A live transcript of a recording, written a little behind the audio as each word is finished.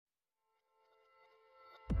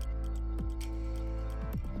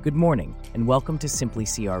Good morning, and welcome to Simply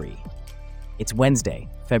CRE. It's Wednesday,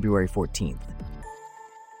 February 14th.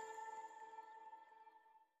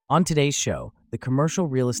 On today's show, the commercial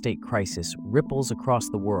real estate crisis ripples across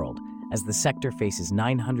the world as the sector faces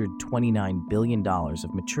 $929 billion of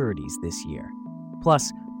maturities this year.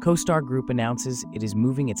 Plus, CoStar Group announces it is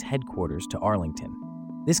moving its headquarters to Arlington.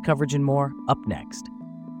 This coverage and more up next.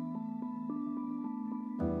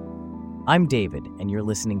 I'm David, and you're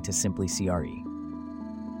listening to Simply CRE.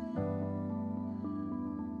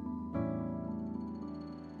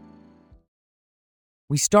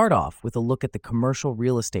 We start off with a look at the commercial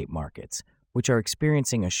real estate markets, which are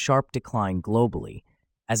experiencing a sharp decline globally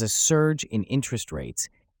as a surge in interest rates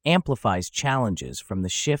amplifies challenges from the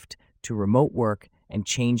shift to remote work and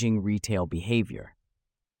changing retail behavior.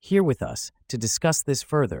 Here with us to discuss this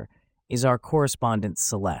further is our correspondent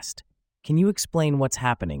Celeste. Can you explain what's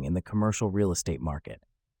happening in the commercial real estate market?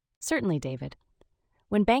 Certainly, David.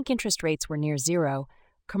 When bank interest rates were near zero,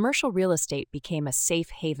 commercial real estate became a safe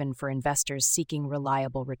haven for investors seeking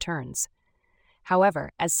reliable returns.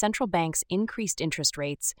 However, as central banks increased interest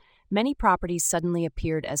rates, many properties suddenly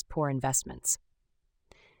appeared as poor investments.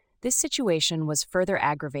 This situation was further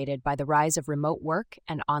aggravated by the rise of remote work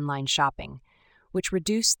and online shopping, which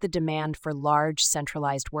reduced the demand for large,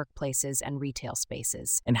 centralized workplaces and retail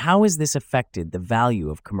spaces. And how has this affected the value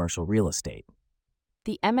of commercial real estate?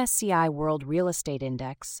 The MSCI World Real Estate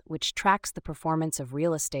Index, which tracks the performance of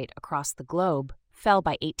real estate across the globe, fell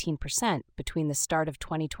by 18% between the start of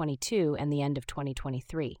 2022 and the end of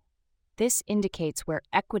 2023. This indicates where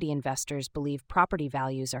equity investors believe property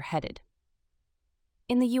values are headed.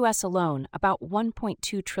 In the U.S. alone, about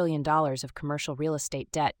 $1.2 trillion of commercial real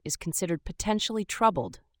estate debt is considered potentially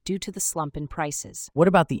troubled due to the slump in prices. What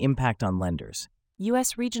about the impact on lenders?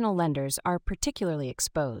 U.S. regional lenders are particularly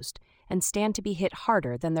exposed and stand to be hit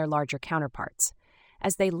harder than their larger counterparts,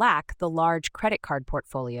 as they lack the large credit card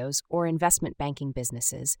portfolios or investment banking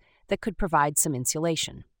businesses that could provide some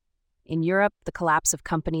insulation. In Europe, the collapse of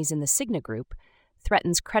companies in the Cigna Group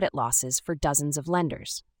threatens credit losses for dozens of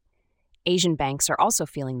lenders. Asian banks are also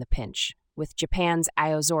feeling the pinch, with Japan's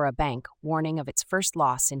Aozora Bank warning of its first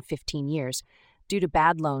loss in 15 years due to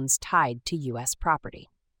bad loans tied to U.S. property.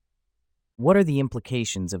 What are the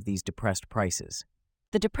implications of these depressed prices?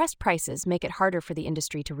 The depressed prices make it harder for the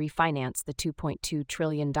industry to refinance the $2.2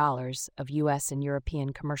 trillion of U.S. and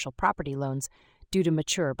European commercial property loans due to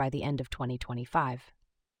mature by the end of 2025.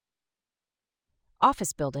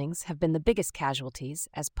 Office buildings have been the biggest casualties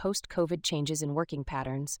as post-COVID changes in working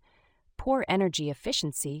patterns, poor energy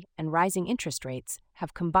efficiency, and rising interest rates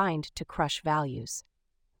have combined to crush values.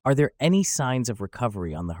 Are there any signs of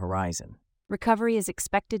recovery on the horizon? Recovery is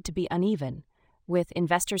expected to be uneven, with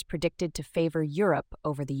investors predicted to favor Europe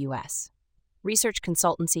over the U.S. Research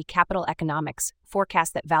consultancy Capital Economics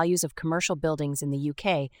forecasts that values of commercial buildings in the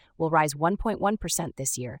UK will rise 1.1%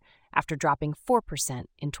 this year, after dropping 4%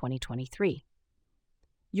 in 2023.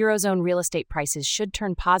 Eurozone real estate prices should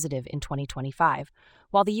turn positive in 2025,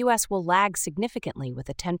 while the U.S. will lag significantly with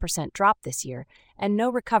a 10% drop this year and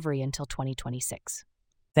no recovery until 2026.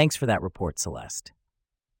 Thanks for that report, Celeste.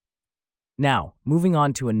 Now, moving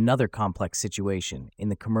on to another complex situation in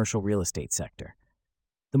the commercial real estate sector.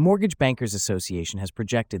 The Mortgage Bankers Association has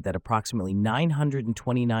projected that approximately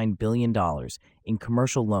 $929 billion in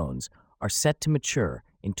commercial loans are set to mature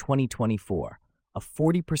in 2024, a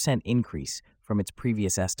 40% increase from its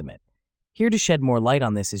previous estimate. Here to shed more light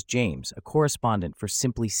on this is James, a correspondent for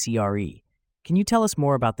Simply CRE. Can you tell us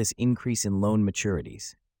more about this increase in loan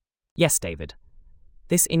maturities? Yes, David.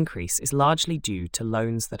 This increase is largely due to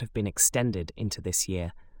loans that have been extended into this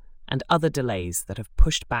year and other delays that have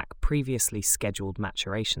pushed back previously scheduled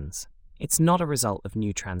maturations. It's not a result of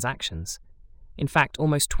new transactions. In fact,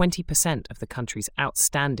 almost 20% of the country's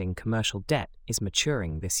outstanding commercial debt is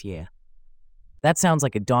maturing this year. That sounds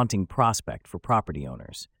like a daunting prospect for property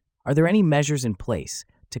owners. Are there any measures in place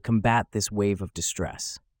to combat this wave of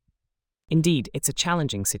distress? Indeed, it's a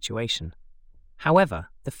challenging situation. However,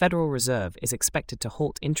 the Federal Reserve is expected to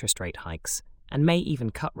halt interest rate hikes and may even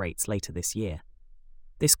cut rates later this year.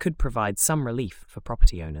 This could provide some relief for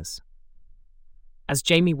property owners. As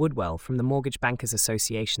Jamie Woodwell from the Mortgage Bankers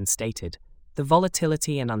Association stated, the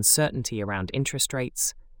volatility and uncertainty around interest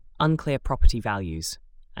rates, unclear property values,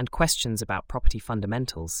 and questions about property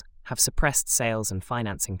fundamentals have suppressed sales and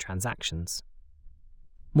financing transactions.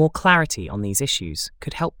 More clarity on these issues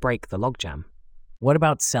could help break the logjam. What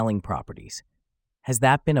about selling properties? Has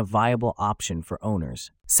that been a viable option for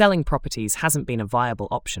owners? Selling properties hasn't been a viable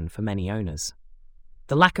option for many owners.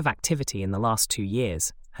 The lack of activity in the last 2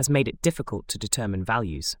 years has made it difficult to determine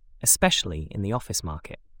values, especially in the office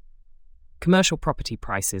market. Commercial property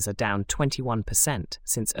prices are down 21%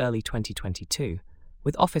 since early 2022,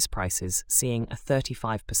 with office prices seeing a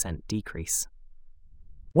 35% decrease.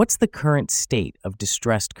 What's the current state of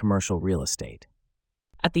distressed commercial real estate?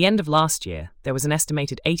 At the end of last year, there was an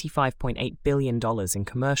estimated $85.8 billion in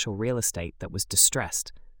commercial real estate that was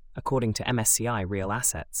distressed, according to MSCI Real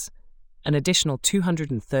Assets. An additional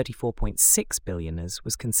 $234.6 billion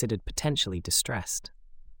was considered potentially distressed.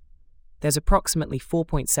 There's approximately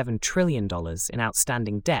 $4.7 trillion in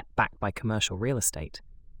outstanding debt backed by commercial real estate.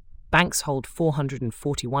 Banks hold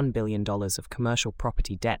 $441 billion of commercial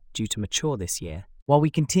property debt due to mature this year. While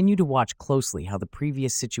we continue to watch closely how the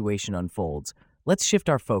previous situation unfolds, let's shift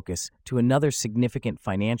our focus to another significant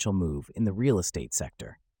financial move in the real estate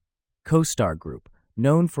sector. CoStar Group,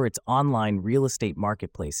 known for its online real estate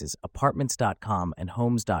marketplaces Apartments.com and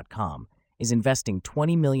Homes.com, is investing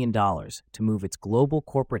 $20 million to move its global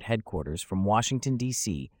corporate headquarters from Washington,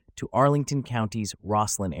 D.C. to Arlington County's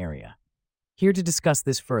Rosslyn area. Here to discuss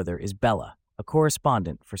this further is Bella, a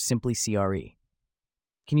correspondent for Simply CRE.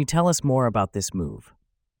 Can you tell us more about this move?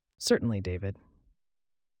 Certainly, David.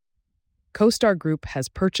 CoStar Group has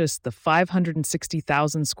purchased the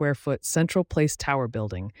 560,000 square foot Central Place Tower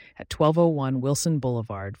building at 1201 Wilson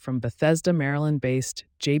Boulevard from Bethesda, Maryland-based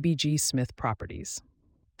JBG Smith Properties.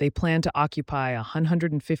 They plan to occupy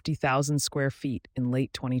 150,000 square feet in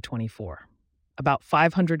late 2024. About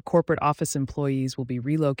 500 corporate office employees will be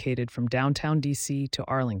relocated from downtown D.C. to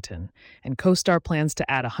Arlington, and CoStar plans to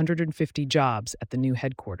add 150 jobs at the new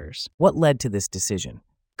headquarters. What led to this decision?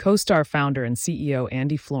 CoStar founder and CEO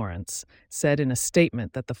Andy Florance said in a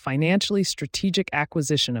statement that the financially strategic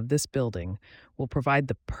acquisition of this building will provide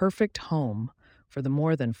the perfect home for the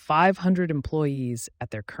more than 500 employees at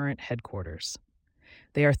their current headquarters.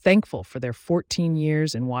 They are thankful for their 14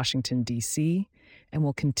 years in Washington, D.C., and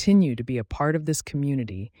will continue to be a part of this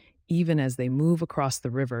community even as they move across the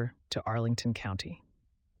river to Arlington County.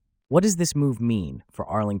 What does this move mean for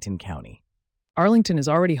Arlington County? Arlington is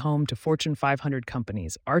already home to Fortune 500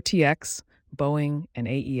 companies RTX, Boeing, and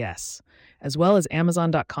AES, as well as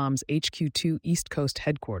Amazon.com's HQ2 East Coast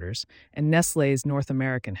headquarters and Nestlé's North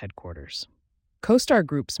American headquarters. CoStar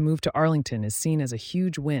Group's move to Arlington is seen as a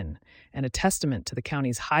huge win and a testament to the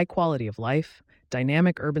county's high quality of life,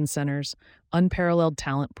 dynamic urban centers, unparalleled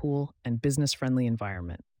talent pool, and business-friendly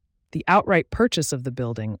environment. The outright purchase of the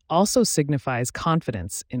building also signifies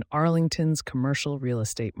confidence in Arlington's commercial real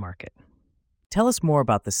estate market. Tell us more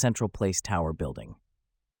about the Central Place Tower building.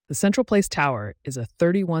 The Central Place Tower is a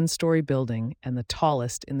 31-story building and the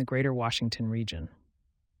tallest in the Greater Washington region.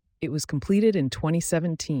 It was completed in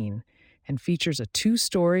 2017 and features a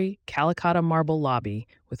 2-story Calicotta marble lobby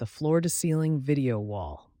with a floor-to-ceiling video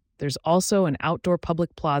wall. There's also an outdoor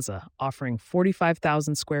public plaza offering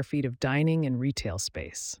 45,000 square feet of dining and retail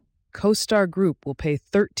space. CoStar Group will pay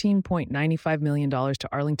 $13.95 million to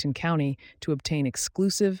Arlington County to obtain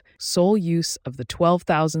exclusive, sole use of the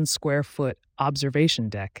 12,000 square foot observation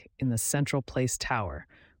deck in the Central Place Tower,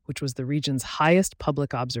 which was the region's highest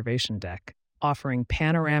public observation deck, offering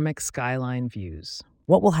panoramic skyline views.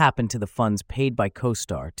 What will happen to the funds paid by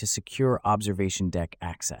CoStar to secure observation deck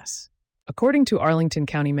access? According to Arlington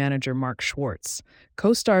County Manager Mark Schwartz,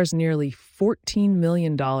 CoStar's nearly $14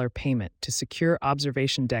 million payment to secure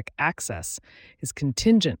observation deck access is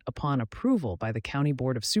contingent upon approval by the County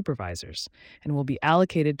Board of Supervisors and will be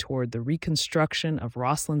allocated toward the reconstruction of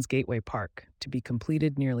Rosslyn's Gateway Park to be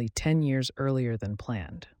completed nearly 10 years earlier than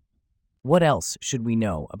planned. What else should we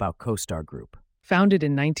know about CoStar Group? Founded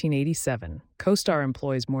in 1987, CoStar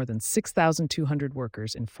employs more than 6,200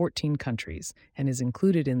 workers in 14 countries and is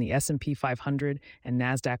included in the S&P 500 and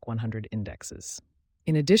NASDAQ 100 indexes.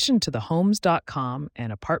 In addition to the Homes.com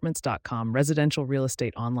and Apartments.com residential real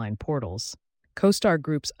estate online portals, CoStar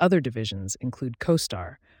Group's other divisions include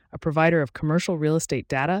CoStar, a provider of commercial real estate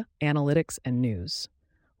data, analytics, and news;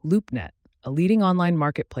 LoopNet, a leading online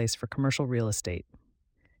marketplace for commercial real estate;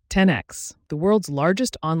 10X, the world's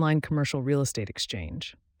largest online commercial real estate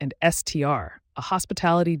exchange; and STR, a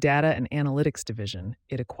hospitality data and analytics division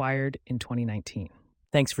it acquired in 2019.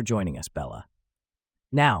 Thanks for joining us, Bella.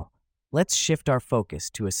 Now, let's shift our focus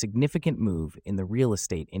to a significant move in the real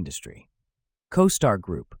estate industry. CoStar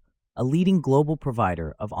Group, a leading global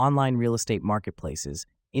provider of online real estate marketplaces,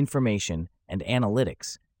 information, and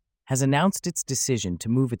analytics, has announced its decision to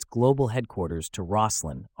move its global headquarters to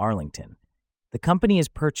Rosslyn, Arlington. The company has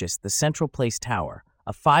purchased the Central Place Tower,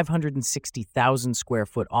 a 560,000 square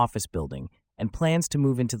foot office building, and plans to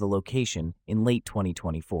move into the location in late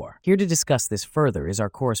 2024. Here to discuss this further is our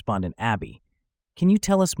correspondent Abby. Can you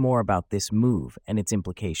tell us more about this move and its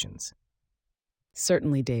implications?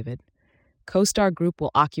 Certainly, David. CoStar Group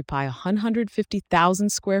will occupy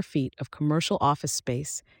 150,000 square feet of commercial office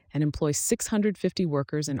space and employ 650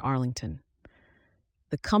 workers in Arlington.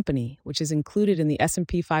 The company, which is included in the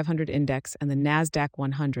S&P 500 index and the NASDAQ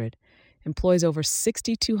 100, employs over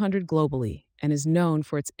 6,200 globally and is known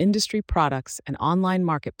for its industry products and online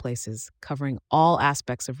marketplaces covering all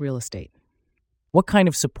aspects of real estate. What kind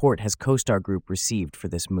of support has CoStar Group received for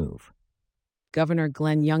this move? Governor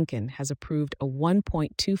Glenn Youngkin has approved a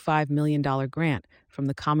 $1.25 million grant from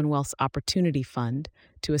the Commonwealth's Opportunity Fund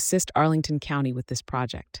to assist Arlington County with this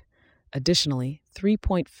project. Additionally,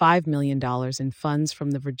 $3.5 million in funds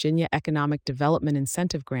from the Virginia Economic Development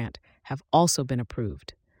Incentive Grant have also been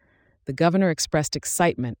approved. The governor expressed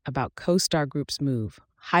excitement about CoStar Group's move,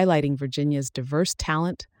 highlighting Virginia's diverse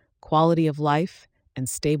talent, quality of life, and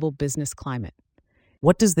stable business climate.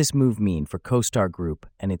 What does this move mean for CoStar Group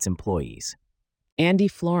and its employees? Andy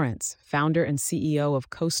Florence, founder and CEO of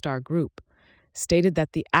CoStar Group, stated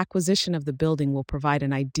that the acquisition of the building will provide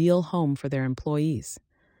an ideal home for their employees.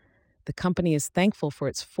 The company is thankful for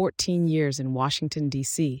its 14 years in Washington,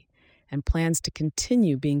 D.C., and plans to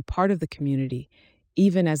continue being part of the community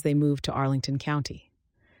even as they move to Arlington County.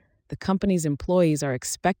 The company's employees are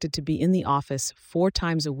expected to be in the office 4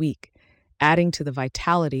 times a week, adding to the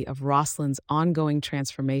vitality of Rosslin's ongoing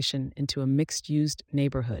transformation into a mixed-use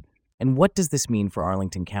neighborhood. And what does this mean for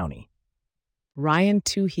Arlington County? Ryan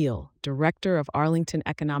Toohill, director of Arlington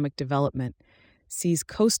Economic Development, sees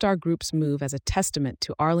CoStar Group's move as a testament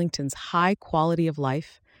to Arlington's high quality of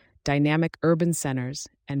life, dynamic urban centers,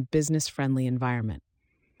 and business-friendly environment.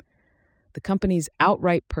 The company's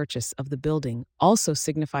outright purchase of the building also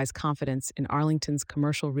signifies confidence in Arlington's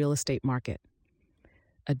commercial real estate market.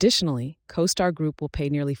 Additionally, CoStar Group will pay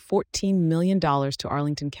nearly $14 million to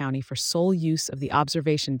Arlington County for sole use of the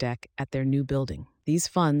observation deck at their new building. These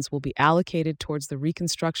funds will be allocated towards the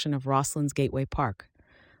reconstruction of Rosslin's Gateway Park,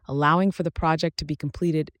 allowing for the project to be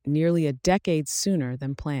completed nearly a decade sooner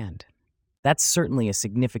than planned. That's certainly a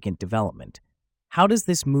significant development. How does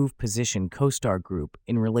this move position CoStar Group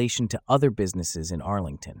in relation to other businesses in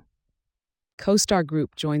Arlington? CoStar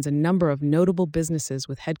Group joins a number of notable businesses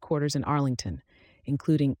with headquarters in Arlington,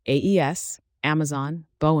 including AES, Amazon,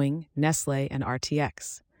 Boeing, Nestle, and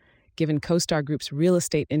RTX. Given CoStar Group's real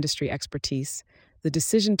estate industry expertise, the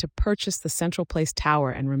decision to purchase the Central Place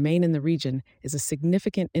Tower and remain in the region is a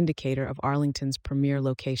significant indicator of Arlington's premier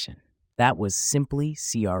location. That was Simply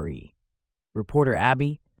CRE. Reporter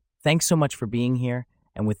Abby, thanks so much for being here,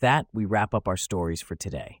 and with that, we wrap up our stories for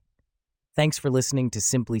today. Thanks for listening to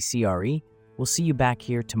Simply CRE. We'll see you back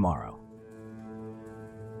here tomorrow.